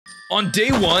On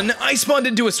day 1, I spawned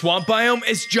into a swamp biome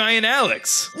as Giant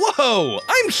Alex. Whoa,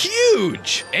 I'm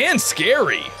huge! And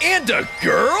scary. And a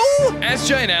girl? As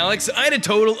Giant Alex, I had a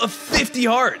total of 50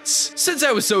 hearts. Since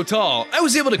I was so tall, I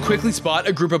was able to quickly spot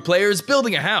a group of players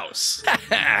building a house.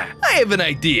 Haha, I have an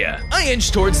idea. I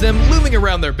inched towards them, looming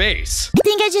around their base. I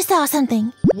think I just saw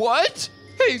something. What?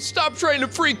 Hey, stop trying to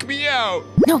freak me out.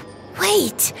 No,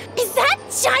 wait. Is that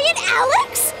Giant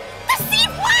Alex? The seed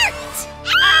worked!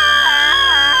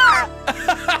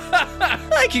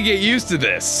 I can get used to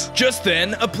this. Just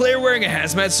then, a player wearing a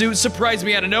hazmat suit surprised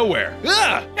me out of nowhere.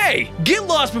 Ah! Hey, get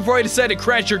lost before I decide to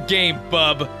crash your game,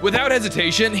 bub. Without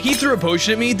hesitation, he threw a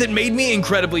potion at me that made me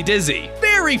incredibly dizzy.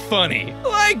 Very funny.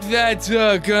 Like that's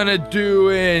gonna do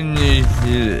in...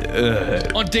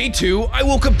 On day 2, I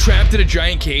woke up trapped in a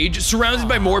giant cage, surrounded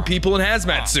by more people in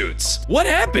hazmat suits. What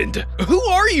happened? Who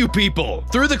are you people?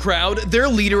 Through the crowd, their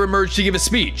leader emerged to give a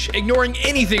speech, ignoring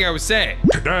anything I was saying.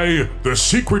 Today, the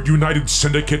secret United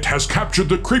Syndicate has captured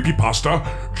the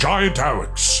creepypasta, Giant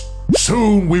Alex.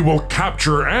 Soon we will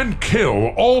capture and kill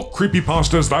all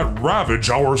creepypastas that ravage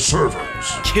our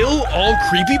servers. Kill all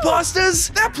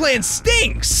creepypastas? That plan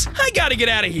stinks! I gotta get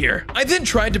out of here. I then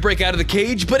tried to break out of the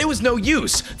cage, but it was no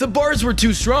use. The bars were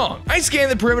too strong. I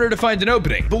scanned the perimeter to find an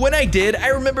opening, but when I did, I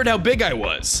remembered how big I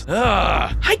was.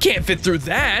 I can't fit through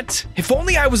that. If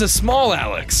only I was a small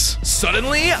Alex.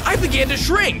 Suddenly, I began to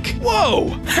shrink. Whoa,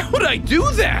 how would I do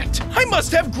that? I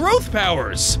must have growth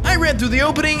powers. I ran through the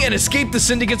opening and escaped the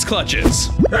Syndicate's clutches.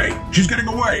 Hey, she's getting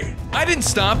away. I didn't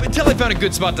stop until I found a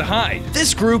good spot to hide.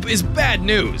 This group is bad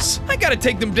news. I gotta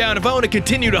take them down if I want to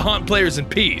continue to haunt players in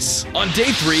peace. On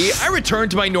day 3, I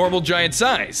returned to my normal giant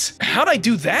size. How'd I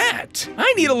do that?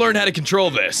 I need to learn how to control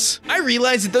this. I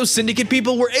realized that those Syndicate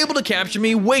people were able to capture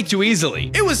me way too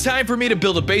easily. It was time for me to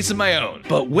build a base of my own.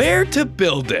 But where to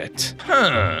build it?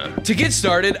 To get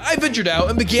started, I ventured out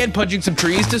and began punching some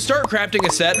trees to start crafting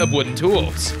a set of wooden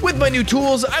tools. With my new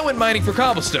tools, I went mining for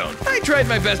cobblestone. I tried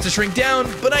my best to shrink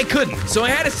down, but I couldn't, so I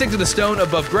had to stick to the stone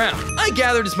above ground. I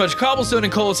gathered as much cobblestone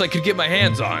and coal as I could get my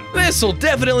hands on. This'll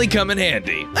definitely come in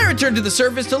handy. I returned to the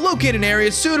surface to locate an area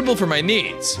suitable for my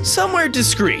needs. Somewhere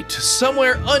discreet,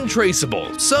 somewhere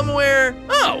untraceable, somewhere...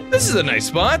 Oh, this is a nice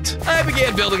spot. I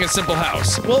began building a simple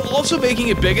house, while also making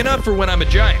it big enough for when I'm a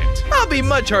giant. I'll be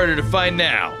much harder to find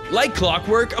now. Like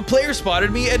clockwork, a player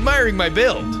spotted me admiring my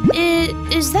build.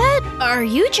 Are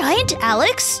you Giant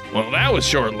Alex? Well, that was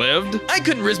short-lived. I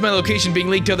couldn't risk my location being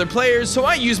leaked to other players, so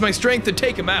I used my strength to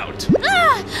take him out.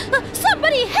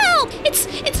 Somebody help! It's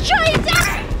Giant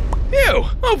Alex! Ew,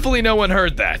 hopefully no one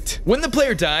heard that. When the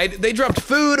player died, they dropped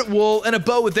food, wool, and a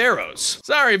bow with arrows.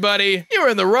 Sorry, buddy, you were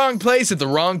in the wrong place at the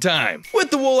wrong time.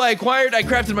 With the wool I acquired, I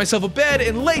crafted myself a bed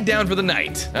and laid down for the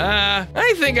night.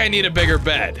 I think I need a bigger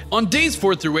bed. On days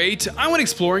 4 through 8, I went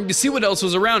exploring to see what else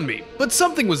was around me, but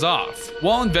something was off.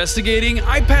 While investigating,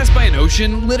 I passed by an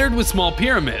ocean littered with small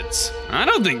pyramids. I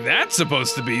don't think that's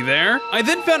supposed to be there. I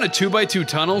then found a 2x2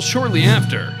 tunnel shortly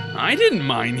after. I didn't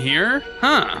mine here.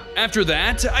 After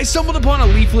that, I stumbled upon a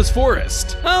leafless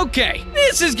forest. Okay,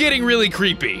 this is getting really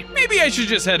creepy. Maybe I should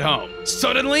just head home.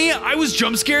 Suddenly, I was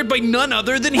jump scared by none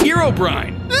other than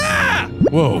Herobrine. Ah!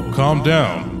 Whoa, calm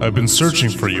down. I've been searching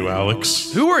for you,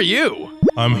 Alex. Who are you?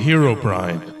 I'm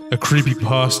Herobrine, a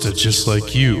creepypasta just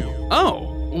like you. Oh,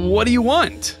 what do you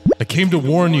want? I came to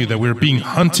warn you that we're being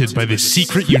hunted by the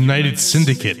secret United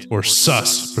Syndicate, or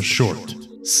SUS for short.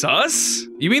 Sus?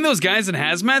 You mean those guys in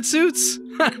hazmat suits?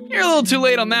 You're a little too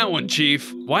late on that one,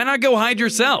 Chief. Why not go hide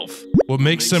yourself? What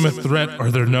makes them a threat are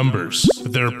their numbers,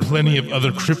 but there are plenty of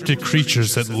other cryptic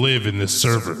creatures that live in this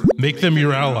server. Make them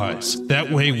your allies. That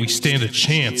way we stand a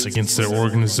chance against their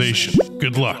organization.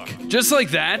 Good luck. Just like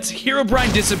that,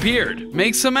 Herobrine disappeared.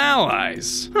 Make some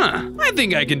allies. I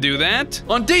think I can do that.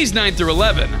 On days 9 through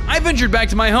 11, I ventured back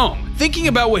to my home, thinking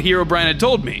about what Herobrine had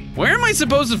told me. Where am I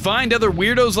supposed to find other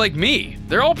weirdos like me?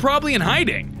 They're all probably in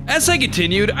hiding. As I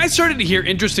continued, I started to hear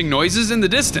interesting noises in the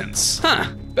distance.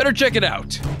 Better check it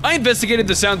out. I investigated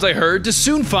the sounds I heard to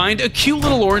soon find a cute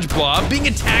little orange blob being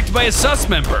attacked by a sus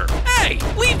member. Hey,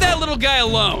 leave that little guy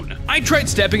alone. I tried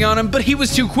stepping on him, but he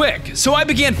was too quick, so I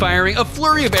began firing a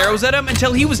flurry of arrows at him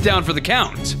until he was down for the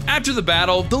count. After the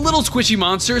battle, the little squishy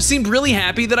monster seemed really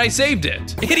happy that I saved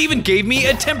it. It even gave me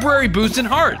a temporary boost in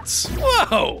hearts.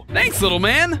 Whoa, thanks, little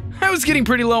man. I was getting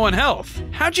pretty low on health.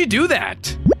 How'd you do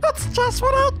that? That's just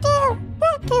what I do.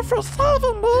 Thank you for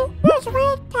saving me. Those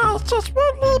weird guys just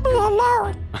won't leave me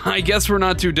alone. I guess we're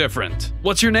not too different.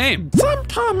 What's your name? Some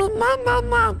call me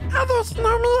 999. Others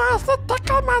know me as the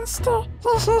Dicker Monster.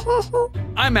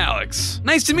 I'm Alex.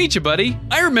 Nice to meet you, buddy.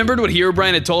 I remembered what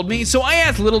Herobrine had told me, so I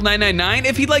asked Little 999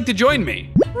 if he'd like to join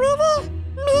me. Really?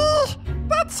 Me?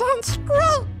 That's sounds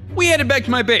great. We headed back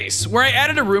to my base, where I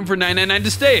added a room for 999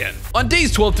 to stay in. On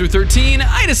days 12 through 13,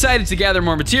 I decided to gather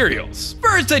more materials.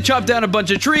 First, I chopped down a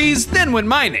bunch of trees, then went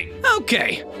mining.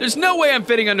 Okay, there's no way I'm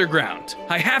fitting underground.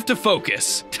 I have to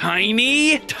focus.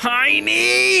 Tiny.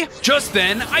 Just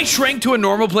then, I shrank to a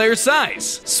normal player's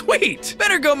size. Sweet,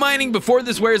 better go mining before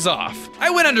this wears off.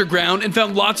 I went underground and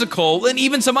found lots of coal and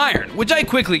even some iron, which I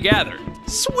quickly gathered.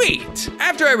 Sweet!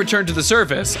 After I returned to the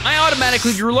surface, I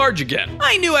automatically grew large again.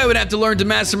 I knew I would have to learn to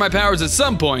master my powers at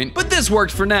some point, but this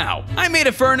worked for now. I made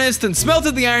a furnace, then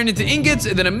smelted the iron into ingots,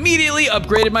 and then immediately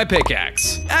upgraded my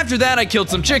pickaxe. After that, I killed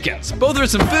some chickens, both for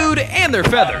some food and their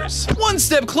feathers. One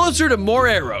step closer to more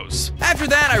arrows. After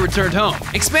that, I returned home,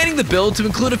 expanding the build to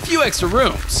include a few extra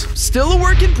rooms. Still a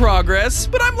work in progress,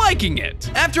 but I'm liking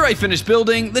it. After I finished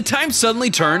building, the time suddenly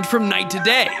turned from night to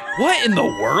day. What in the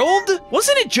world?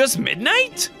 Wasn't it just midnight?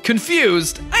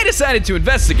 Confused, I decided to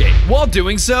investigate. While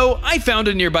doing so, I found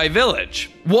a nearby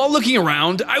village. While looking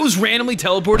around, I was randomly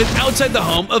teleported outside the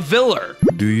home of Viller.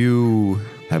 Do you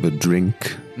have a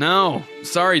drink? No,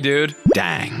 sorry dude.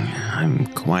 Dang, I'm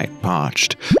quite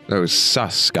parched. Those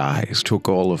sus guys took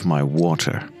all of my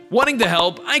water. Wanting to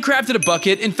help, I crafted a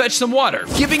bucket and fetched some water,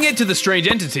 giving it to the strange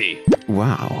entity.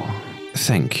 Wow,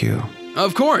 thank you.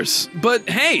 Of course, but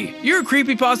hey, you're a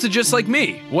creepypasta just like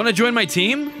me. Wanna join my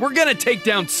team? We're gonna take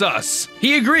down Sus.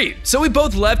 He agreed, so we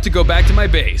both left to go back to my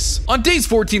base. On days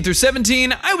 14 through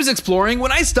 17, I was exploring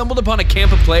when I stumbled upon a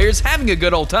camp of players having a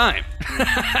good old time.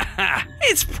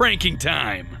 It's pranking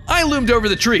time. I loomed over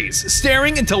the trees,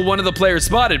 staring until one of the players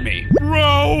spotted me.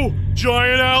 Bro,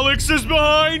 Giant Alex is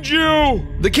behind you!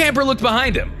 The camper looked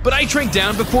behind him, but I shrank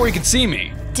down before he could see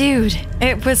me. Dude,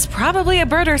 it was probably a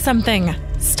bird or something.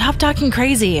 Stop talking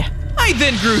crazy. I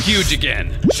then grew huge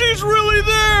again. She's really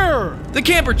there! The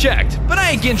camper checked, but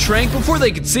I again shrank before they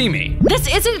could see me.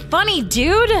 This isn't funny,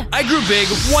 dude. I grew big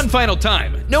one final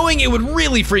time, knowing it would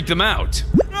really freak them out.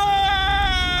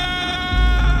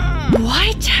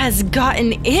 What has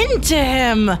gotten into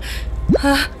him?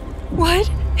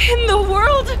 What in the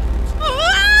world?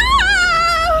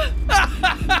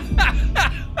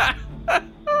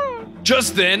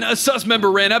 Just then, a sus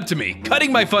member ran up to me,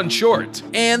 cutting my fun short.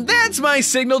 And that's my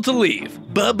signal to leave.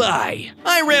 Bye-bye.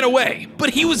 I ran away, but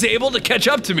he was able to catch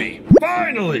up to me.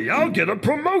 Finally, I'll get a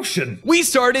promotion. We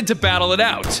started to battle it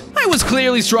out. I was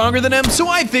clearly stronger than him, so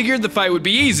I figured the fight would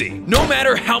be easy. No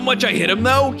matter how much I hit him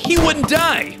though, he wouldn't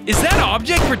die. Is that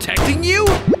object protecting you?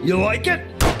 You like it?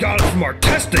 Got it from our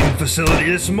testing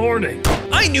facility this morning.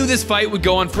 I knew this fight would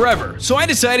go on forever, so I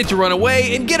decided to run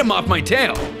away and get him off my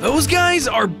tail. Those guys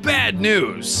are bad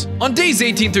news. On days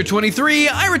 18 through 23,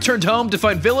 I returned home to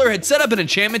find Viller had set up an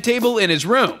enchantment table in his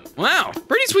room. Wow,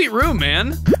 pretty sweet room,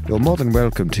 man. You're more than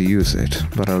welcome to use it,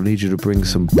 but I'll need you to bring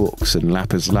some books and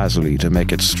lapis lazuli to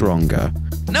make it stronger.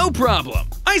 No problem.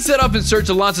 I set off in search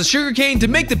of lots of sugarcane to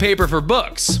make the paper for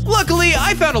books. Luckily,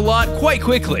 I found a lot quite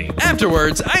quickly.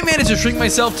 Afterwards, I managed to shrink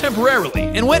myself temporarily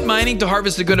and went mining to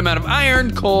harvest a good amount of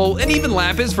iron, coal, and even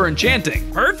lapis for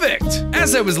enchanting. Perfect!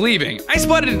 As I was leaving, I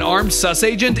spotted an armed sus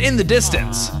agent in the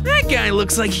distance. That guy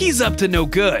looks like he's up to no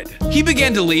good. He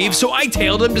began to leave, so I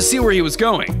tailed him to see where he was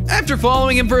going. After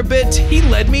following him for a bit, he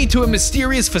led me to a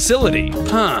mysterious facility.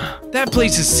 That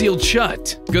place is sealed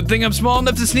shut. Good thing I'm small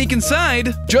enough to sneak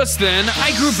inside. Just then,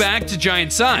 I grew back to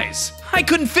giant size. I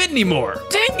couldn't fit anymore.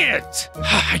 Dang it!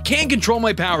 I can't control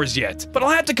my powers yet, but I'll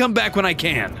have to come back when I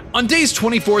can. On days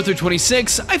 24 through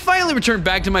 26, I finally returned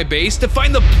back to my base to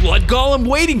find the blood golem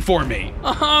waiting for me.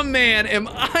 Oh man, am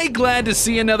I glad to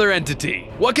see another entity.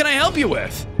 What can I help you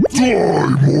with? Die,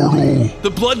 mortal! The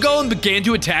blood golem began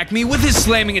to attack me with his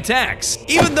slamming attacks.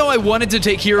 Even though I wanted to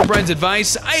take Herobrine's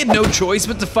advice, I had no choice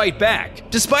but to fight back.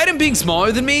 Despite him being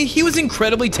smaller than me, he was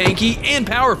incredibly tanky and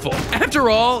powerful. After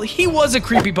all, he was a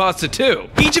creepypasta too.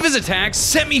 Each of his attacks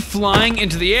sent me flying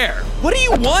into the air. What do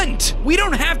you want? We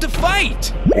don't have to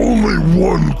fight. Only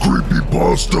one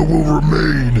creepypasta will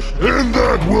remain, and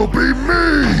that will be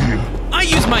me! I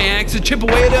used my axe to chip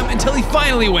away at him until he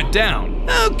finally went down.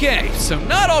 Okay, so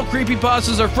not all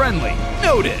creepypastas are friendly.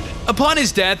 Noted. Upon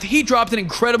his death, he dropped an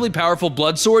incredibly powerful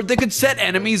blood sword that could set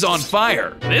enemies on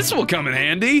fire. This will come in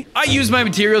handy. I used my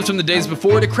materials from the days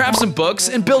before to craft some books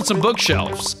and build some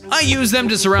bookshelves. I used them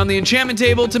to surround the enchantment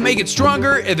table to make it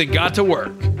stronger and then got to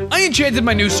work. I enchanted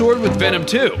my new sword with venom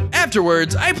too.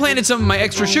 Afterwards, I planted some of my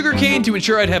extra sugarcane to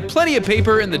ensure I'd have plenty of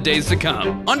paper in the days to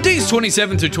come. On days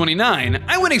 27 through 29,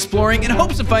 I went exploring in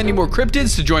hopes of finding more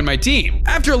cryptids to join my team.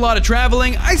 After a lot of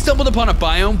traveling, I stumbled upon a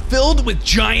biome filled with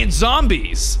giant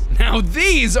zombies. Now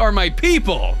these are my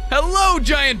people! Hello,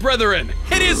 giant brethren!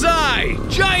 It is I,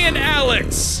 Giant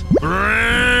Alex!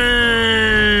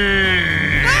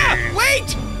 Ah,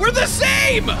 wait! We're the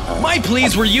same! My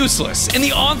pleas were useless, and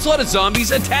the onslaught of zombies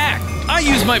attacked. I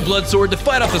used my blood sword to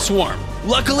fight off the swarm.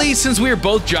 Luckily, since we were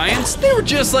both giants, they were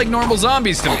just like normal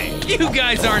zombies to me. You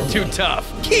guys aren't too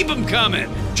tough. Keep them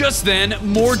coming. Just then,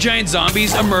 more giant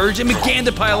zombies emerged and began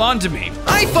to pile onto me.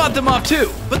 I fought them off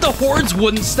too, but the hordes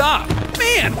wouldn't stop.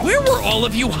 Man, where were all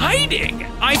of you hiding?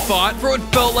 I fought for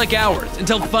what felt like hours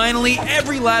until finally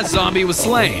every last zombie was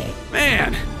slain.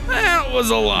 Man, that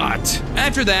was a lot.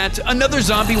 After that, another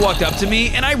zombie walked up to me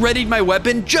and I readied my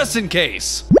weapon just in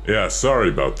case. Yeah, sorry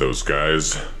about those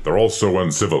guys. They're all so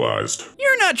uncivilized.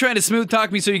 You're not trying to smooth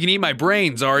talk me so you can eat my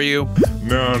brains, are you?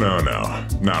 No.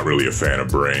 Not really a fan of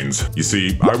brains. You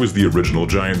see, I was the original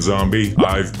giant zombie.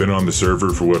 I've been on the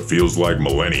server for what feels like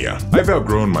millennia. I've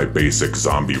outgrown my basic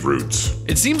zombie roots.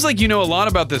 It seems like you know a lot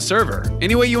about this server.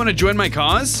 Anyway, you want to join my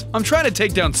cause? I'm trying to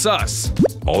take down Sus.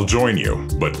 I'll join you,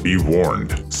 but be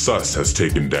warned, Sus has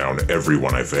taken down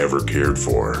everyone I've ever cared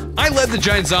for. I led the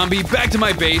giant zombie back to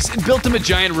my base and built him a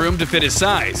giant room to fit his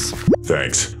size.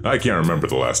 Thanks. I can't remember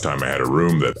the last time I had a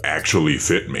room that actually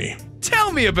fit me.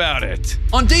 Tell me about it!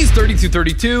 On days 30 through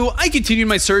 32, I continued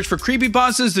my search for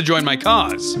creepypastas to join my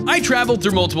cause. I traveled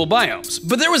through multiple biomes,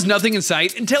 but there was nothing in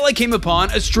sight until I came upon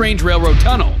a strange railroad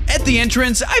tunnel. At the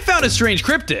entrance, I found a strange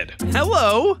cryptid.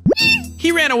 Hello?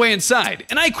 He ran away inside,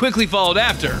 and I quickly followed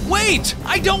after. Wait!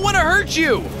 I don't want to hurt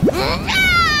you!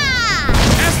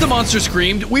 As the monster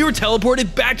screamed, we were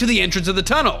teleported back to the entrance of the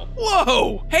tunnel.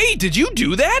 Whoa! Hey, did you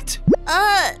do that?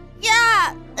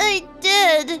 Yeah, I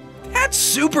did. That's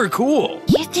super cool.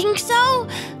 You think so?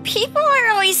 People are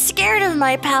always scared of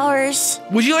my powers.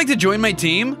 Would you like to join my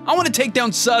team? I want to take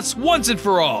down Sus once and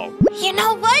for all. You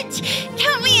know what?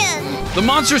 Count me in. The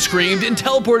monster screamed and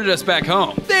teleported us back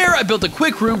home. There, I built a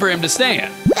quick room for him to stay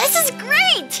in. This is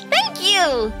great! Thank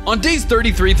you! On days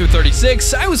 33 through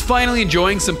 36, I was finally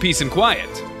enjoying some peace and quiet.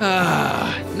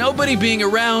 Nobody being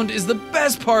around is the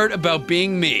best part about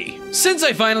being me. Since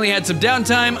I finally had some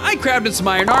downtime, I crafted some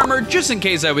iron armor just in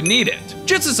case I would need it.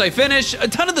 Just as I finished, a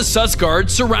ton of the Sus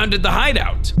guards surrounded the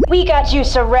hideout. We got you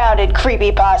surrounded,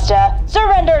 Creepypasta.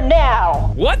 Surrender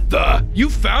now! What the? You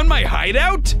found my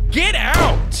hideout? Get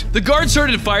out! The guards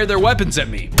started to fire their weapons at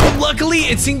me, but luckily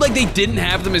it seemed like they didn't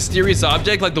have the mysterious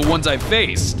object like the ones I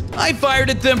faced. I fired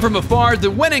at them from afar,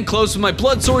 then went in close with my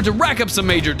blood sword to rack up some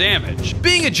major damage.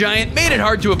 Being a giant made it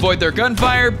hard to avoid their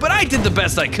gunfire, but I did the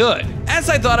best I could. As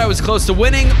I thought I was close to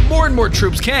winning, more and more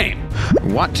troops came.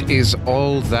 What is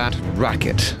all that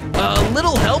racket? A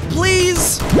little help,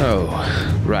 please?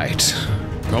 Oh, right.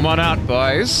 Come on out,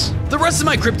 boys. The rest of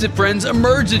my cryptid friends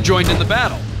emerged and joined in the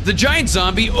battle. The giant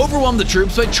zombie overwhelmed the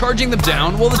troops by charging them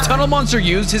down while the tunnel monster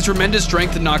used his tremendous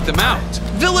strength to knock them out.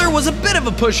 Viller was a bit of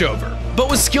a pushover, but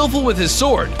was skillful with his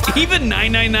sword. Even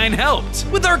 999 helped.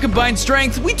 With our combined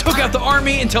strength, we took out the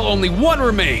army until only one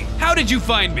remained. How did you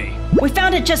find me? We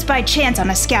found it just by chance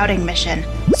on a scouting mission.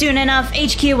 Soon enough,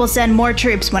 HQ will send more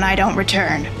troops when I don't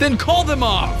return. Then call them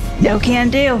off. No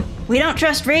can do. We don't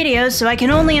trust radios, so I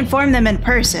can only inform them in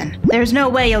person. There's no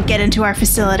way you'll get into our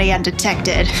facility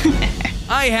undetected.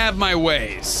 I have my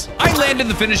ways. I landed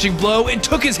the finishing blow and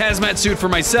took his hazmat suit for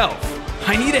myself.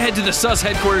 I need to head to the Sus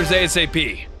headquarters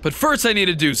ASAP. But first I need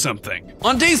to do something.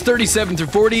 On days 37 through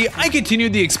 40, I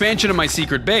continued the expansion of my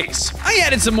secret base. I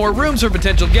added some more rooms for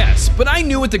potential guests, but I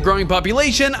knew with the growing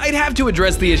population, I'd have to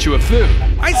address the issue of food.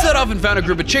 I set off and found a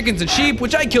group of chickens and sheep,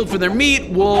 which I killed for their meat,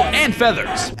 wool, and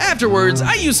feathers. Afterwards,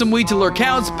 I used some wheat to lure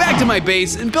cows back to my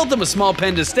base and built them a small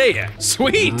pen to stay in.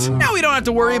 Sweet! Now we don't have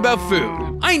to worry about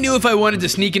food. I knew if I wanted to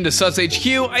sneak into Sus HQ,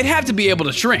 I'd have to be able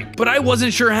to shrink, but I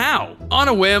wasn't sure how. On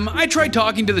a whim, I tried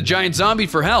talking to the giant zombie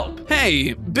for help.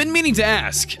 Hey, been meaning to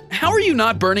ask, how are you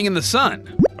not burning in the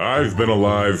sun? I've been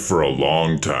alive for a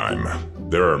long time.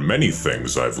 There are many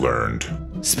things I've learned.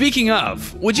 Speaking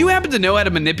of, would you happen to know how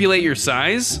to manipulate your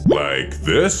size? Like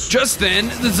this? Just then,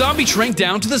 the zombie shrank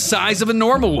down to the size of a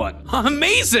normal one.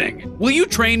 Amazing! Will you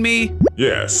train me?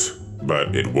 Yes.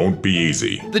 But it won't be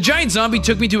easy. The giant zombie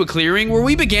took me to a clearing where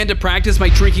we began to practice my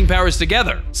shrinking powers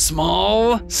together.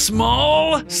 Small,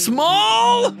 small,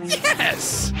 small!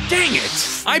 Yes! Dang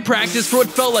it! I practiced for what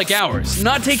felt like hours,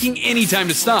 not taking any time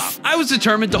to stop. I was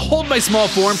determined to hold my small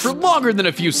form for longer than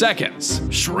a few seconds.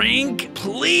 Shrink,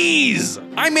 please!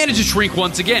 I managed to shrink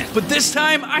once again, but this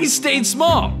time I stayed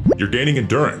small. You're gaining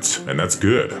endurance, and that's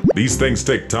good. These things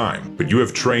take time, but you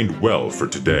have trained well for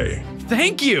today.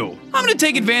 Thank you! I'm gonna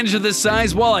take advantage of this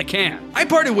size while I can. I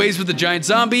parted ways with the giant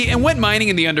zombie and went mining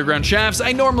in the underground shafts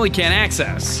I normally can't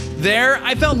access. There,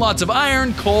 I found lots of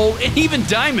iron, coal, and even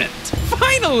diamond.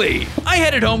 Finally! I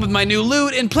headed home with my new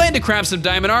loot and planned to craft some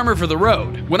diamond armor for the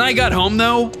road. When I got home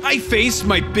though, I faced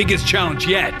my biggest challenge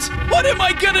yet. What am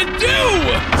I gonna do?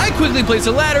 I quickly placed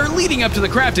a ladder leading up to the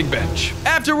crafting bench.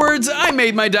 Afterwards, I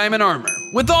made my diamond armor.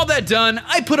 With all that done,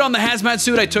 I put on the hazmat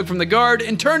suit I took from the guard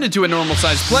and turned into a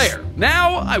normal-sized player.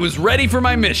 Now, I was ready for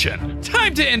my mission.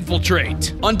 Time to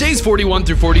infiltrate. On days 41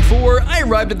 through 44, I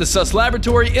arrived at the sus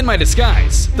laboratory in my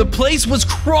disguise. The place was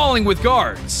crawling with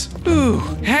guards. Ooh,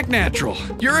 hack natural.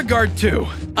 You're a guard too.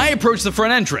 I approached the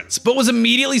front entrance, but was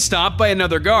immediately stopped by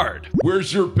another guard.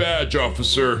 Where's your badge,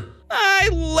 officer? I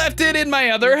left it in my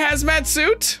other hazmat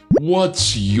suit.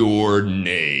 What's your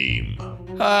name?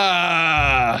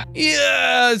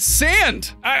 Yeah, Sandy.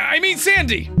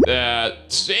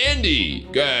 Sandy.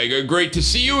 Great to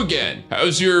see you again.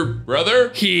 How's your brother?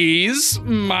 He's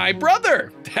my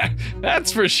brother.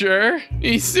 That's for sure.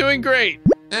 He's doing great.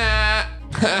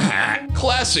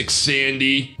 Classic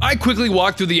Sandy. I quickly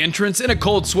walked through the entrance in a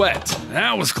cold sweat.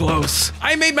 That was close.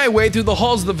 I made my way through the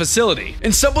halls of the facility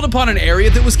and stumbled upon an area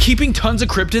that was keeping tons of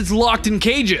cryptids locked in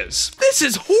cages. This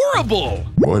is horrible.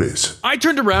 What is? I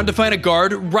turned around to find a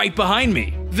guard right behind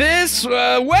me. This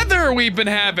weather we've been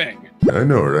having. I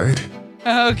know, right?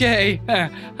 Okay,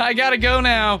 I gotta go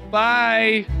now.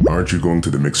 Bye. Aren't you going to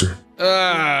the mixer?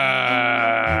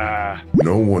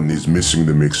 No one is missing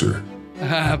the mixer.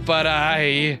 But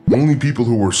Only people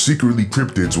who were secretly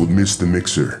cryptids would miss the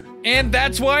mixer. And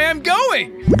that's why I'm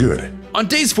going! Good. On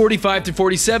days 45 through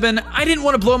 47, I didn't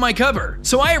want to blow my cover,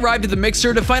 so I arrived at the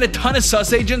mixer to find a ton of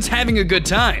sus agents having a good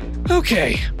time.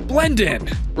 Okay, blend in.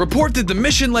 Report that the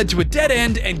mission led to a dead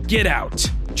end and get out.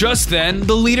 Just then,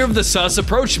 the leader of the sus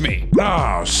approached me.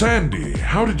 Ah, Sandy,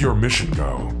 how did your mission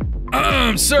go?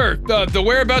 Sir, the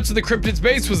whereabouts of the cryptid's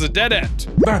base was a dead end.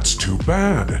 That's too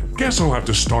bad. Guess I'll have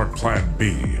to start Plan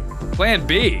B. Plan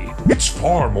B? It's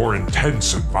far more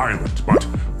intense and violent, but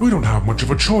we don't have much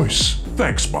of a choice.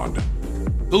 Thanks, bud.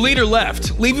 The leader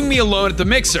left, leaving me alone at the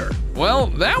mixer. Well,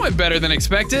 that went better than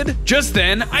expected. Just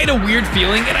then, I had a weird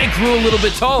feeling and I grew a little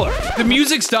bit taller. The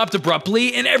music stopped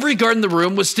abruptly and every guard in the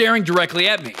room was staring directly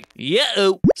at me.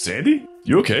 Yeah-oh. Sandy,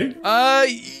 you okay?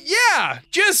 Yeah,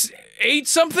 just ate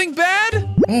something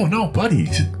bad? Oh no, buddy.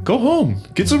 Go home.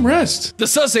 Get some rest. The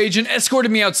sus agent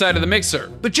escorted me outside of the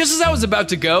mixer, but just as I was about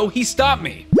to go, he stopped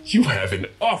me. You have an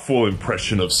awful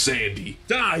impression of Sandy.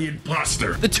 Die,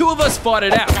 imposter. The two of us fought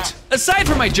it out. Aside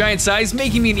from my giant size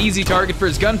making me an easy target for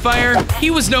his gunfire, he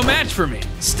was no match for me.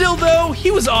 Still though, he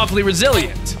was awfully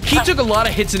resilient. He took a lot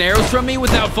of hits and arrows from me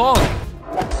without falling.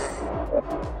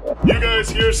 You guys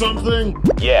hear something?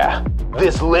 Yeah,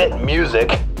 this lit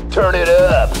music. Turn it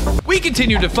up. We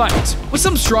continued to fight. With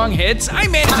some strong hits, I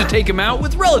managed to take him out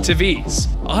with relative ease.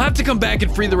 I'll have to come back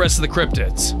and free the rest of the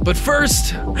cryptids. But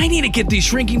first, I need to get these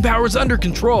shrinking powers under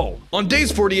control. On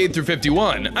days 48 through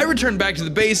 51, I returned back to the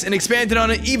base and expanded on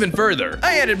it even further.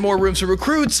 I added more rooms for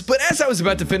recruits, but as I was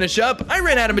about to finish up, I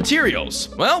ran out of materials.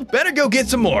 Well, better go get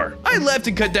some more. I left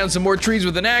and cut down some more trees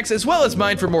with an axe as well as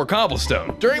mined for more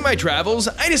cobblestone. During my travels,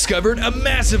 I discovered a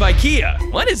massive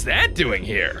IKEA. What is that doing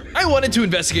here? I wanted to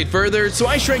investigate further, so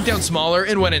I shrank down smaller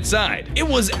and went inside. It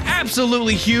was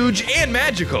absolutely huge and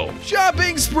magical.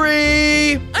 Shopping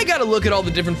spree! I got a look at all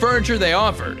the different furniture they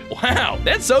offered. Wow,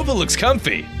 that sofa looks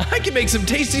comfy. I can make some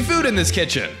tasty food in this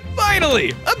kitchen.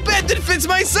 Finally, a bed that fits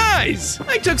my size!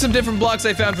 I took some different blocks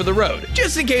I found for the road,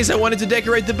 just in case I wanted to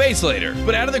decorate the base later.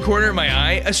 But out of the corner of my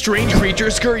eye, a strange creature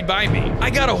scurried by me. I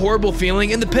got a horrible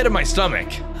feeling in the pit of my stomach.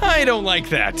 I don't like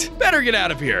that. Better get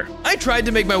out of here. I tried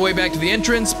to make my way back to the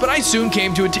entrance, but I soon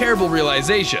came to a terrible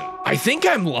realization. I think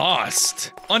I'm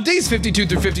lost. On days 52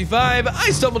 through 55, I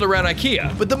stumbled around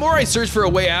IKEA, but the more I searched for a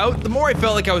way out, the more I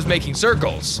felt like I was making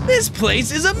circles. This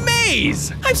place is a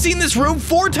maze! I've seen this room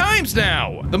 4 times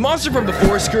now! The monster from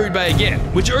before scurried by again,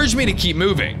 which urged me to keep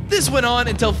moving. This went on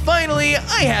until finally,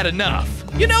 I had enough.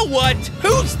 You know what?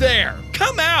 Who's there?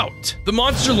 Come out! The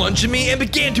monster lunged at me and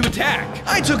began to attack.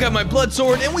 I took out my blood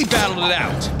sword and we battled it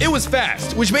out. It was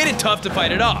fast, which made it tough to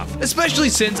fight it off, especially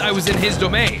since I was in his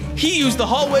domain. He used the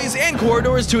hallways and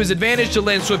corridors to his advantage to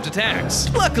land swift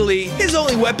attacks. Luckily, his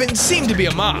only weapon seemed to be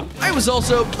a mop. I was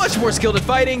also much more skilled at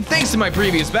fighting thanks to my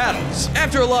previous battles.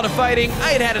 After a lot of fighting,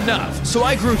 I had had enough, so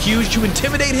I grew huge to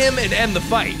intimidate him and end the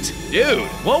fight. Dude,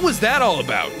 what was that all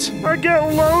about? I get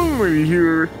lonely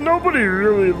here. Nobody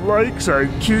really likes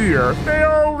IKEA. They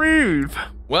all leave.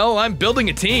 Well, I'm building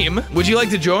a team. Would you like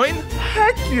to join?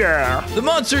 Heck yeah! The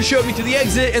monster showed me to the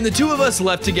exit and the two of us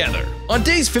left together. On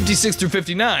days 56 through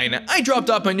 59, I dropped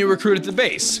off my new recruit at the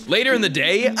base. Later in the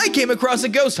day, I came across a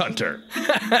ghost hunter.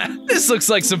 This looks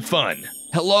like some fun.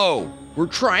 Hello. We're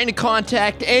trying to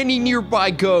contact any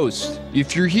nearby ghost.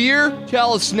 If you're here,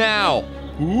 tell us now.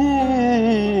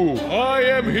 Ooh, I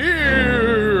am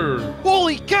here!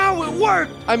 Holy cow, it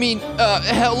worked! I mean,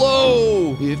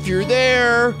 hello! If you're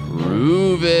there,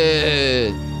 prove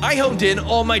it. I honed in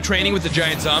all my training with the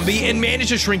giant zombie and managed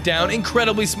to shrink down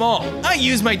incredibly small. I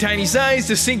used my tiny size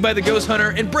to sneak by the ghost hunter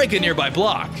and break a nearby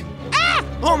block. Ah!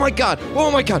 Oh my god!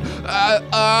 Oh my god!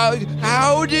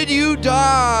 How did you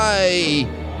die?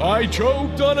 I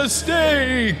choked on a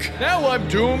steak! Now I'm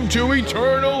doomed to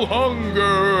eternal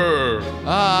hunger!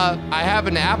 I have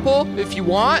an apple, if you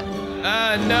want.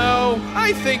 No.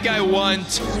 I think I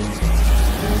want...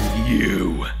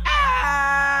 you.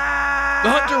 The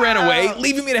hunter ran away,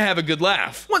 leaving me to have a good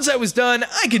laugh. Once I was done,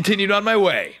 I continued on my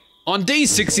way. On days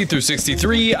 60 through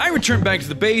 63, I returned back to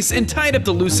the base and tied up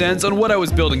the loose ends on what I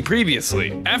was building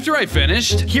previously. After I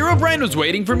finished, Herobrine was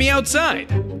waiting for me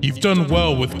outside. You've done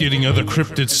well with getting other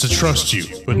cryptids to trust you,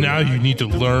 but now you need to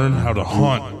learn how to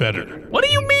haunt better. What do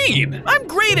you mean? I'm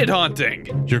great at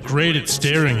haunting. You're great at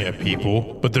staring at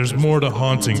people, but there's more to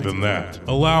haunting than that.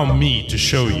 Allow me to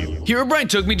show you. Herobrine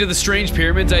took me to the strange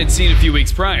pyramids I had seen a few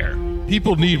weeks prior.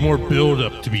 People need more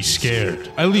build-up to be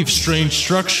scared. I leave strange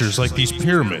structures like these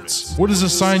pyramids. What is a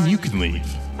sign you can leave?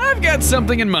 I've got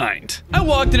something in mind. I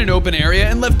walked in an open area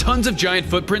and left tons of giant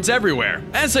footprints everywhere.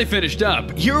 As I finished up,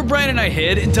 Herobrine and I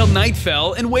hid until night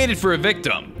fell and waited for a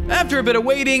victim. After a bit of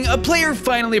waiting, a player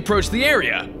finally approached the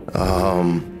area.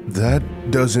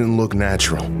 That doesn't look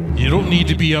natural. You don't need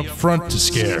to be up front to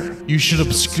scare. You should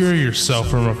obscure yourself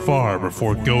from afar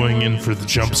before going in for the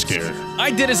jump scare.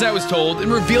 I did as I was told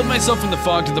and revealed myself from the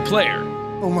fog to the player.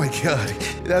 Oh my god,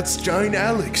 that's Giant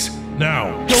Alex.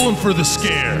 Now, going for the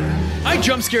scare. I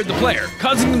jump scared the player,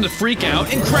 causing them to freak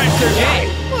out and crash their game.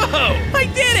 Whoa, I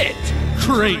did it!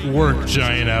 Great work,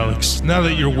 Giant Alex. Now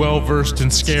that you're well-versed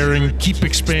in scaring, keep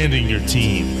expanding your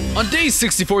team. On days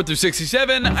 64 through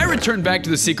 67, I returned back to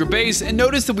the secret base and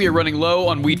noticed that we are running low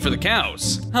on wheat for the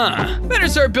cows. Better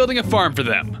start building a farm for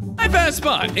them. I found a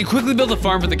spot and quickly built a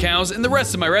farm for the cows and the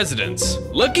rest of my residents.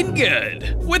 Looking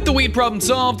good. With the wheat problem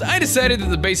solved, I decided that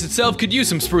the base itself could use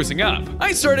some sprucing up.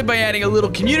 I started by adding a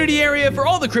little community area for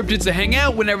all the cryptids to hang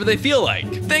out whenever they feel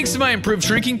like. Thanks to my improved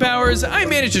shrinking powers, I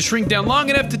managed to shrink down long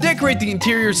enough to decorate the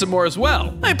interior some more as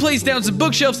well. I placed down some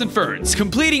bookshelves and ferns,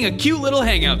 completing a cute little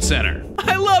hangout center.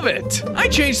 I love it! I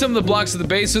changed some of the blocks of the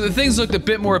base so that things looked a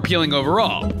bit more appealing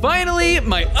overall. Finally,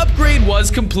 my upgrade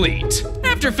was complete.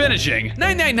 After finishing,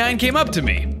 999 came up to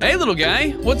me. Hey little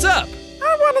guy, what's up?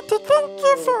 I wanted to thank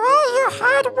you for all your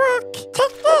hard work.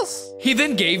 Take this. He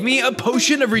then gave me a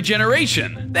potion of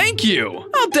regeneration. Thank you.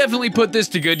 I'll definitely put this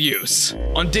to good use.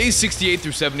 On days 68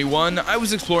 through 71, I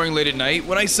was exploring late at night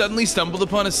when I suddenly stumbled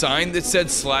upon a sign that said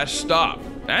 /stop.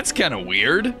 That's kind of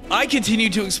weird. I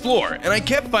continued to explore, and I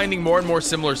kept finding more and more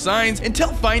similar signs until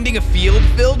finding a field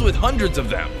filled with hundreds of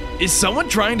them. Is someone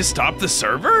trying to stop the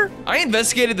server? I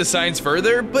investigated the signs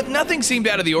further, but nothing seemed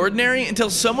out of the ordinary until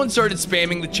someone started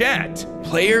spamming the chat.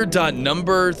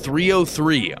 Player.number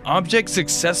 303, object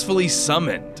successfully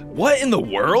summoned. What in the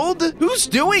world? Who's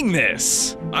doing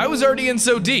this? I was already in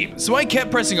so deep, so I kept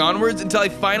pressing onwards until I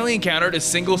finally encountered a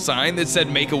single sign that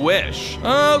said make a wish.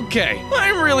 Okay,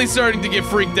 I'm really starting to get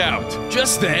freaked out.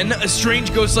 Just then, a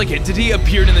strange ghost-like entity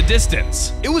appeared in the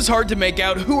distance. It was hard to make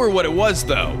out who or what it was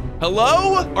though.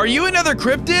 Hello? Are you another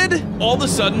cryptid? All of a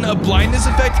sudden, a blindness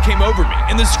effect came over me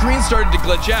and the screen started to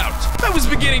glitch out. I was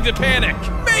beginning to panic.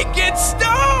 Make it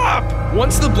stop!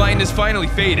 Once the blindness finally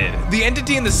faded, the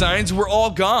entity and the signs were all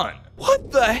gone.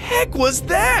 What the heck was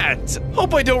that?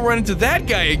 Hope I don't run into that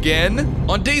guy again.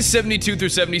 On days 72 through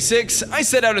 76, I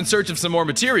set out in search of some more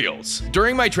materials.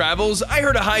 During my travels, I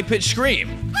heard a high-pitched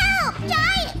scream. Help!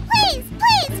 Giant! Please,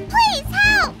 please, please,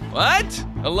 help! What?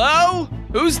 Hello?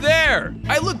 Who's there?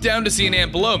 I looked down to see an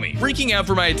ant below me, freaking out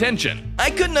for my attention. I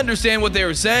couldn't understand what they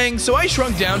were saying, so I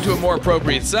shrunk down to a more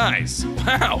appropriate size.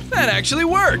 Wow, that actually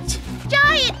worked.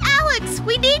 Giant Alex,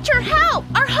 we need your help!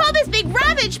 Our hub is being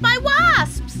ravaged by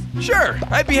wasps! Sure,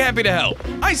 I'd be happy to help.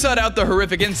 I sought out the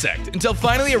horrific insect until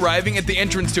finally arriving at the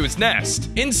entrance to its nest.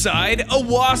 Inside, a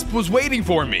wasp was waiting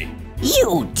for me.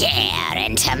 You dare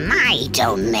enter my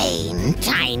domain,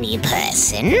 tiny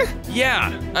person?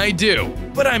 Yeah, I do,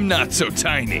 but I'm not so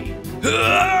tiny.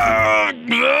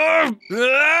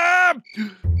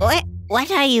 What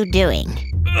are you doing?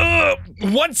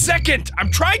 1 second!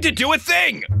 I'm trying to do a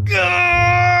thing!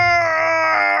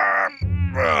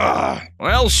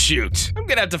 Well, shoot. I'm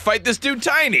gonna have to fight this dude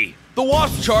Tiny. The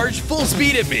wasp charged full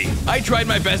speed at me. I tried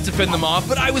my best to fend them off,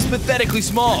 but I was pathetically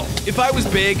small. If I was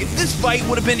big, this fight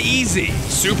would have been easy.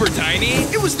 Super tiny?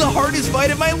 It was the hardest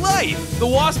fight of my life. The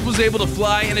wasp was able to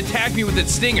fly and attack me with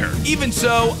its stinger. Even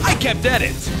so, I kept at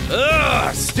it.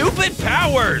 Ugh, stupid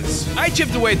powers! I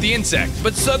chipped away at the insect,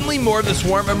 but suddenly more of the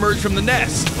swarm emerged from the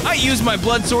nest. I used my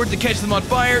blood sword to catch them on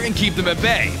fire and keep them at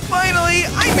bay. Finally,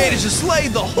 I managed to slay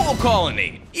the whole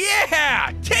colony.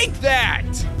 Yeah! Take that!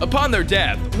 Upon their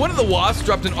death, one of the wasps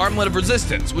dropped an armlet of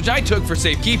resistance, which I took for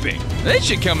safekeeping. This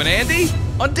should come in handy.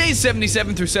 On days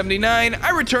 77 through 79, I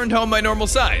returned home my normal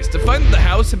size to find that the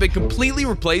house had been completely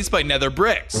replaced by nether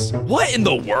bricks. What in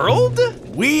the world?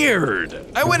 Weird.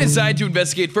 I went inside to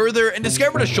investigate further and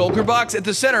discovered a shulker box at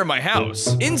the center of my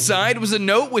house. Inside was a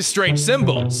note with strange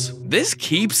symbols. This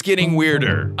keeps getting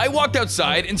weirder. I walked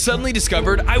outside and suddenly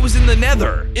discovered I was in the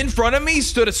nether. In front of me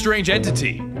stood a strange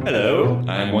entity. Hello,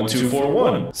 I'm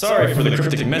 1241. Sorry for the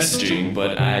cryptic messaging,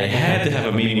 but I had to have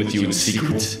a meeting with you in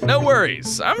secret. No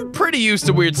worries, I'm pretty used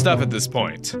to weird stuff at this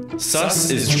point. Sus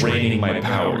is draining my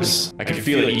powers. I can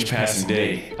feel it each passing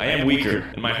day. I am weaker,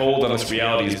 and my hold on this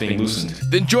reality is being loosened.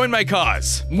 Then join my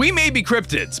cause. We may be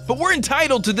cryptids, but we're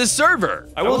entitled to this server.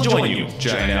 I will join you,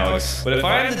 Giant Alex, but if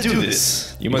I am to do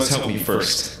this, you must help me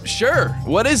first. Sure,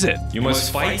 what is it? You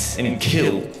must fight and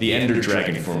kill the Ender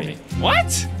Dragon for me.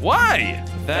 What? Why?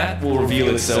 That will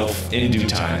reveal itself in due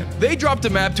time. They dropped a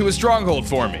map to a stronghold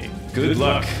for me. Good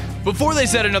luck. Before they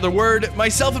said another word,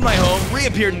 myself and my home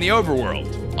reappeared in the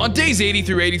overworld. On days 80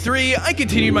 through 83, I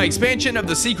continued my expansion of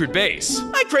the secret base.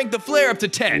 I cranked the flare up to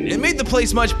 10 and made the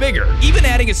place much bigger, even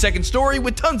adding a second story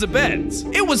with tons of beds.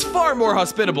 It was far more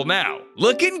hospitable now.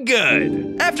 Looking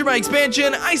good. After my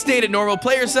expansion, I stayed at normal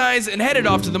player size and headed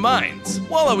off to the mines.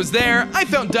 While I was there, I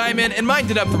found diamond and mined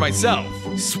it up for myself.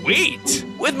 Sweet!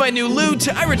 With my new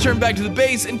loot, I returned back to the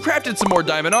base and crafted some more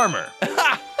diamond armor.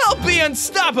 Ha! I'll be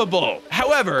unstoppable!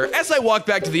 However, as I walked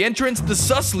back to the entrance, the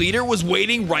sus leader was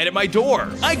waiting right at my door.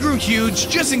 I grew huge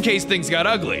just in case things got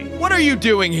ugly. What are you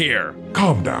doing here?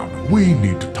 Calm down. We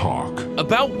need to talk.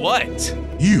 About what?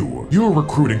 You're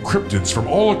recruiting cryptids from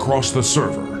all across the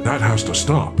server. That has to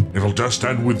stop. It'll just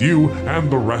end with you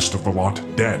and the rest of the lot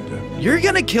dead. You're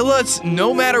gonna kill us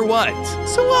no matter what,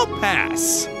 so I'll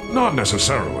pass. Not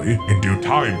necessarily. In due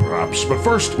time, perhaps. But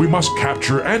first, we must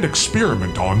capture and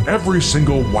experiment on every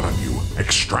single one of you.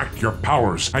 Extract your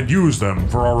powers and use them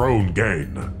for our own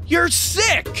gain. You're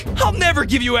sick! I'll never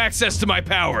give you access to my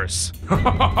powers.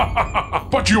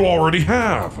 But you already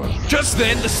have. Just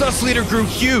then, the sus leader grew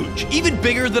huge, even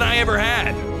bigger than I ever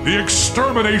had. The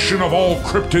extermination of all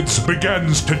cryptids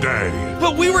begins today.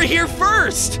 But we were here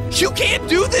first! You can't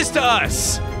do this to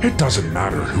us! It doesn't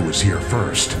matter who was here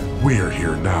first. We're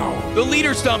here now. The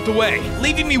leader stomped away,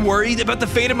 leaving me worried about the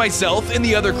fate of myself and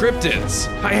the other cryptids.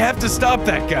 I have to stop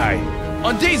that guy.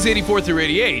 On days 84 through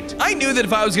 88, I knew that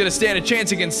if I was going to stand a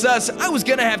chance against sus, I was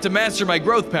going to have to master my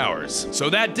growth powers. So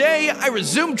that day, I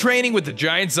resumed training with the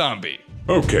giant zombie.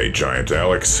 Okay, Giant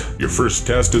Alex. Your first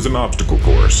test is an obstacle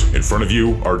course. In front of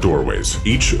you are doorways,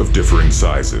 each of differing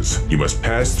sizes. You must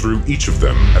pass through each of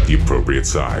them at the appropriate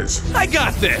size. I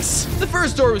got this! The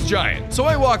first door was giant, so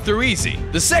I walked through easy.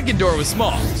 The second door was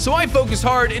small, so I focused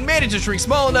hard and managed to shrink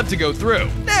small enough to go through.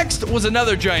 Next was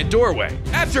another giant doorway.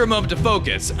 After a moment to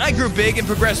focus, I grew big and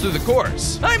progressed through the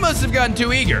course. I must have gotten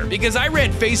too eager, because I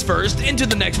ran face first into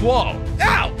the next wall.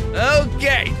 Ow!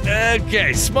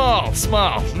 Okay, small,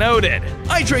 noted.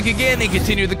 I shrank again and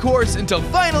continued the course until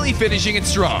finally finishing it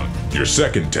strong. Your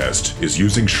second test is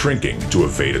using shrinking to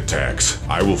evade attacks.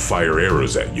 I will fire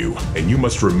arrows at you, and you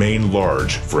must remain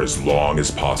large for as long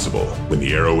as possible. When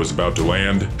the arrow is about to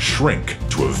land, shrink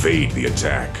to evade the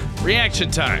attack. Reaction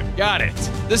time. Got it.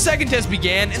 The second test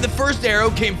began and the first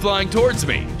arrow came flying towards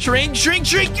me. Shrink,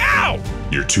 ow!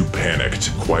 You're too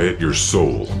panicked. Quiet your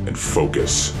soul and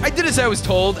focus. I did as I was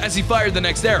told as he fired the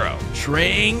next arrow.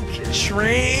 Shrink.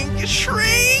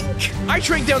 I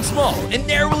shrank down small and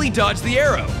narrowly dodged the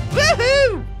arrow.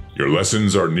 Woohoo! Your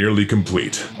lessons are nearly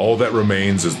complete. All that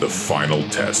remains is the final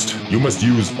test. You must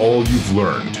use all you've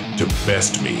learned to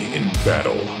best me in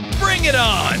battle. Bring it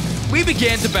on! We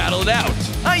began to battle it out.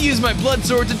 I used my blood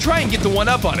sword to try and get the one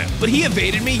up on him, but he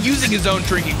evaded me using his own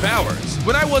shrinking powers.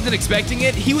 When I wasn't expecting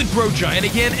it, he would grow giant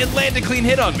again and land a clean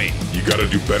hit on me. You gotta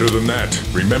do better than that.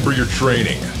 Remember your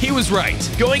training. He was right.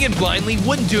 Going in blindly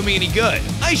wouldn't do me any good.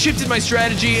 I shifted my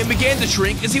strategy and began to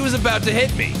shrink as he was about to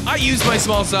hit me. I used my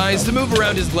small size to move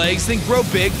around his legs, then grow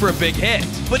big for a big hit.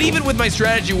 But even with my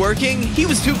strategy working, he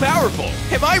was too powerful.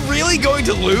 Am I really going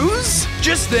to lose?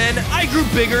 Just then, I grew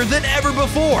bigger than ever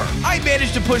before. I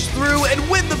managed to push through and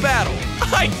win the battle.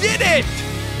 I did it!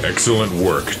 Excellent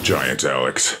work, Giant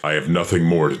Alex. I have nothing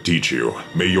more to teach you.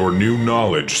 May your new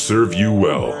knowledge serve you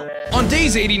well. On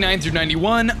days 89 through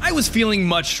 91, I was feeling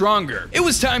much stronger. It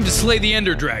was time to slay the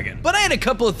Ender Dragon, but I had a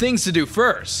couple of things to do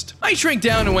first. I shrank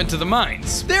down and went to the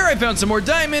mines. There I found some more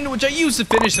diamond, which I used to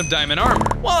finish some diamond armor.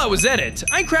 While I was at it,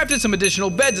 I crafted some additional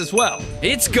beds as well.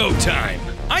 It's go time!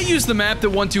 I used the map that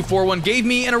 1241 gave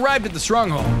me and arrived at the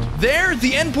stronghold. There,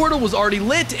 the end portal was already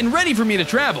lit and ready for me to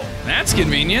travel. That's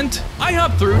convenient. I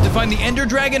hopped through to find the Ender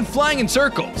Dragon flying in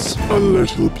circles. A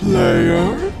little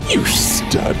player, you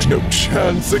stand no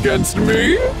chance against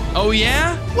me. Oh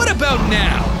yeah? What about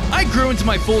now? I grew into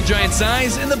my full giant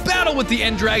size and the battle with the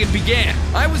End Dragon began.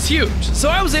 I was huge, so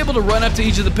I was able to run up to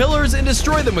each of the pillars and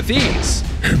destroy them with ease.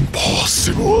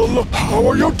 Impossible! How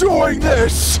are you doing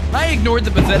this? I ignored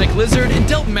the pathetic lizard and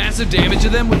dealt massive damage to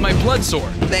them with my blood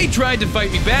sword. They tried to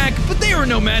fight me back, but they were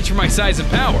no match for my size and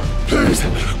power. Please,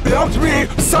 without me,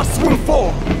 Sus will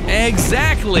fall.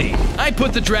 Exactly. I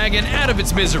put the dragon out of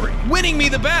its misery, winning me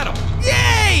the battle.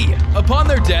 Yay! Upon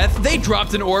their death, they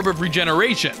dropped an orb of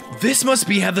regeneration. This must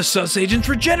be how the Sus agents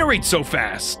regenerate so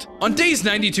fast. On days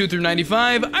 92 through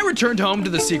 95, I returned home to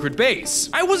the secret base.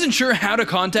 I wasn't sure how to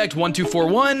contact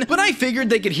 1241, but I figured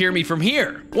they could hear me from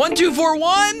here.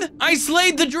 1241? I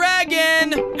slayed the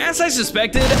dragon! As I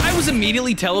suspected, I was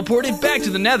immediately teleported back to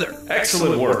the Nether.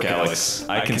 Excellent work, Alex.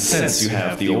 I can sense you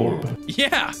have the orb.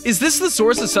 Yeah, is this the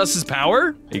source of Sus's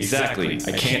power? Exactly.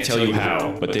 I can't tell you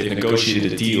how, but they've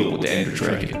negotiated a deal with the Ender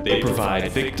Dragon. They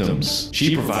provide victims.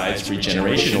 She provides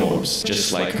regeneration orbs,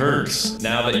 just like hers.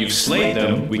 Now that you've slayed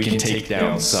them, we can take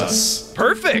down Sus.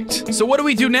 Perfect! So what do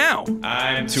we do now?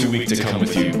 I'm too weak to come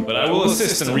with you, but I will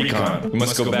assist in recon. We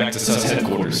must go back to Sus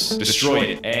headquarters, destroy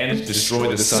it, and destroy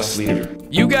the Sus leader.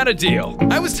 You got a deal.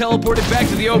 I was teleported back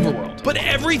to the overworld, but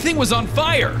everything was on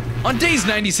fire. On days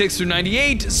 96 through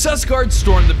 98, Sus guards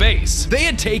stormed the base. They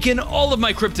had taken all of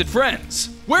my cryptid friends.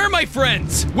 Where are my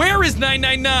friends? Where is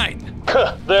 999?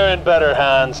 They're in better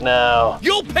hands now.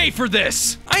 You'll pay for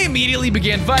this! I immediately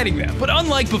began fighting them, but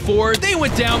unlike before, they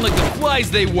went down like the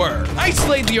flies they were. I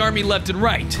slayed the army left and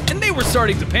right, and they were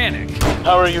starting to panic.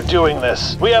 How are you doing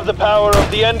this? We have the power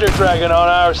of the Ender Dragon on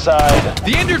our side.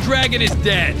 The Ender Dragon is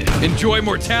dead. Enjoy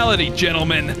mortality,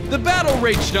 gentlemen. The battle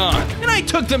raged on, and I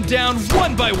took them down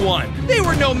one by one. They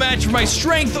were no match for my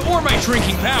strength or my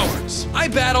shrinking powers. I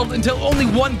battled until only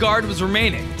one guard was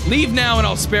remaining. Leave now and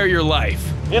I'll spare your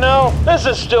life. You know, this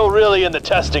is still really in the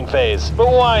testing phase,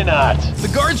 but why not? The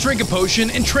guards drank a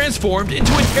potion and transformed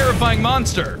into a terrifying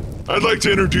monster. I'd like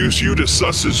to introduce you to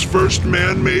Sus's first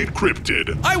man-made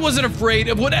cryptid. I wasn't afraid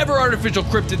of whatever artificial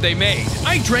cryptid they made.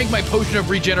 I drank my potion of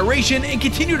regeneration and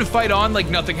continued to fight on like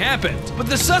nothing happened. But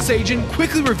the Sus agent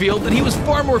quickly revealed that he was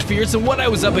far more fierce than what I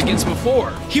was up against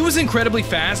before. He was incredibly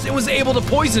fast and was able to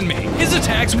poison me. His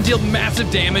attacks would deal massive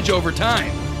damage over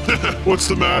time. What's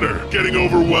the matter? Getting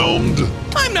overwhelmed?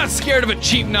 I'm not scared of a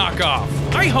cheap knockoff.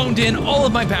 I honed in all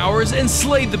of my powers and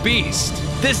slayed the beast.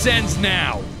 This ends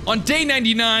now. On day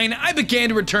 99, I began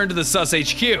to return to the Sus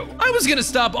HQ. I was gonna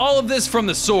stop all of this from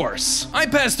the source. I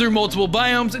passed through multiple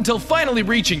biomes until finally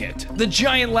reaching it, the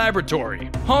giant laboratory.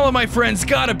 All of my friends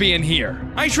gotta be in here.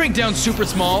 I shrank down super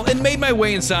small and made my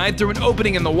way inside through an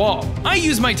opening in the wall. I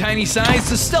used my tiny size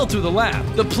to stealth through the lab.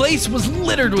 The place was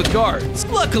littered with guards.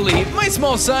 Luckily, my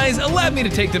small size allowed me to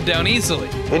take them down easily.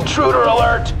 Intruder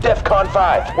alert! DEFCON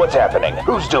 5. What's happening?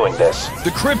 Who's doing this?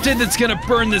 The cryptid that's gonna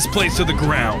burn this place to the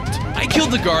ground. I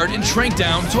killed the guard and shrank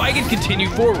down so I could continue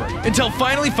forward, until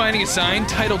finally finding a sign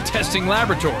titled Testing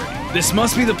Laboratory. This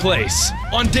must be the place.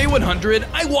 On day 100,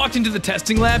 I walked into the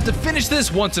testing lab to finish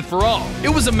this once and for all. It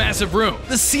was a massive room.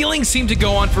 The ceiling seemed to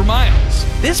go on for miles.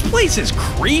 This place is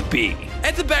creepy.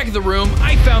 At the back of the room,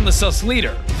 I found the Sus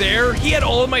leader. There, he had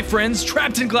all of my friends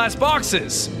trapped in glass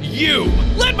boxes. You!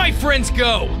 Let my friends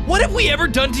go! What have we ever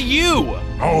done to you?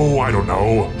 Oh, I don't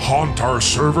know. Haunt our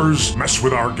servers, mess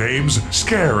with our games,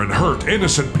 scare and hurt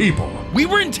innocent people. We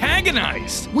were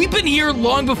antagonized. We've been here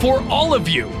long before all of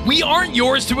you. We aren't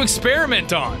yours to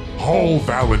experiment on. All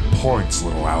valid points,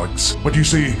 little Alex. But you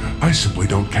see, I simply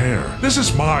don't care. This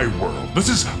is my world. This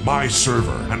is my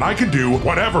server, and I can do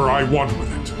whatever I want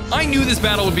with it. I knew this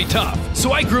battle would be tough,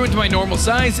 so I grew into my normal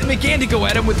size and began to go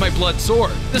at him with my blood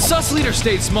sword. The sus leader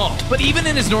stayed small, but even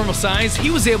in his normal size, he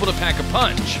was able to pack a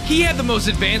punch. He had the most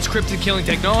advanced cryptid killing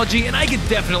technology, and I could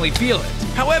definitely feel it.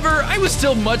 However, I was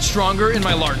still much stronger in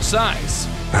my large size.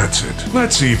 That's it.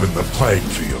 Let's even the playing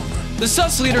field. The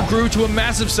sus leader grew to a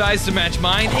massive size to match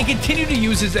mine and continued to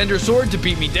use his ender sword to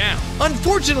beat me down.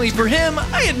 Unfortunately for him,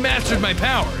 I had mastered my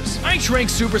powers. I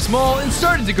shrank super small and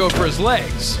started to go for his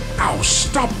legs. Ow,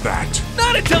 stop that!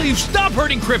 Not until you stop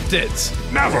hurting cryptids!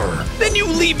 Never! Then you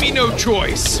leave me no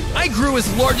choice. I grew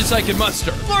as large as I could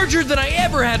muster, larger than I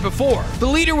ever had before. The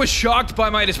leader was shocked by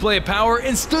my display of power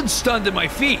and stood stunned at my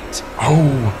feet.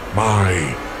 Oh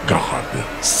my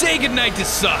God. Say goodnight to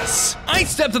Sus. I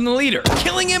stepped on the leader,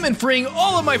 killing him and freeing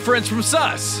all of my friends from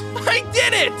Sus. I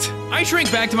did it! I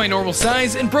shrank back to my normal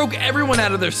size and broke everyone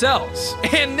out of their cells.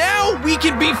 And now we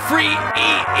can be free.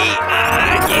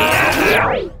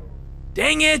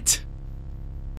 Dang it!